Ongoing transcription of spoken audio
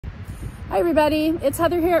Hi everybody, it's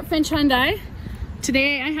Heather here at Finch Hyundai.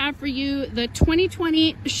 Today I have for you the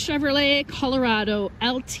 2020 Chevrolet Colorado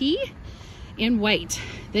LT in white.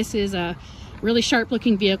 This is a really sharp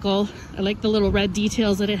looking vehicle. I like the little red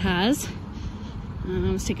details that it has.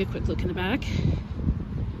 Let's take a quick look in the back.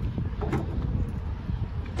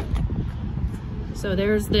 So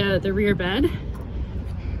there's the rear bed.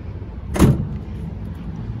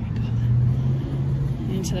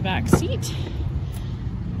 Into the back seat.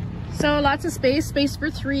 So lots of space for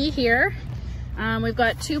three here. We've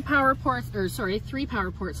got three power ports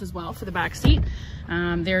as well for the back seat.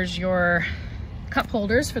 There's your cup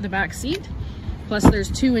holders for the back seat. Plus there's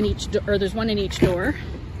there's one in each door.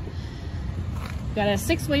 Got a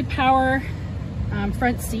 6-way power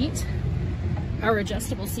front seat, power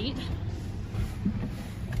adjustable seat.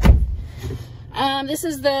 This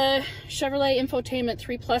is the Chevrolet Infotainment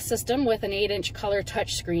 3 Plus system with an 8-inch color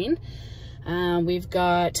touchscreen. We've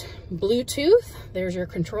got Bluetooth, there's your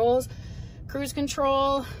controls, cruise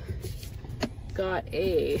control, got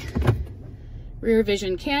a rear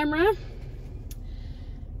vision camera,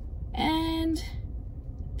 and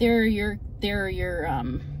there are your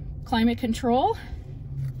climate control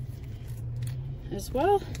as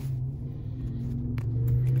well.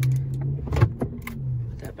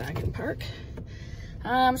 Put that back in park.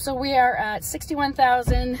 So we are at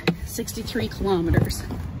 61,063 kilometers.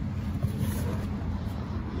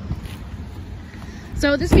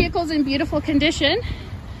 So this vehicle is in beautiful condition.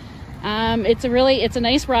 It's a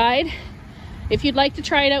nice ride. If you'd like to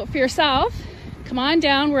try it out for yourself, come on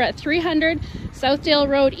down. We're at 300 Southdale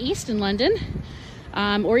Road East in London.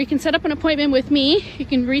 Or you can set up an appointment with me. You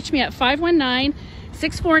can reach me at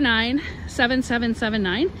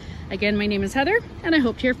 519-649-7779. Again, my name is Heather, and I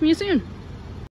hope to hear from you soon.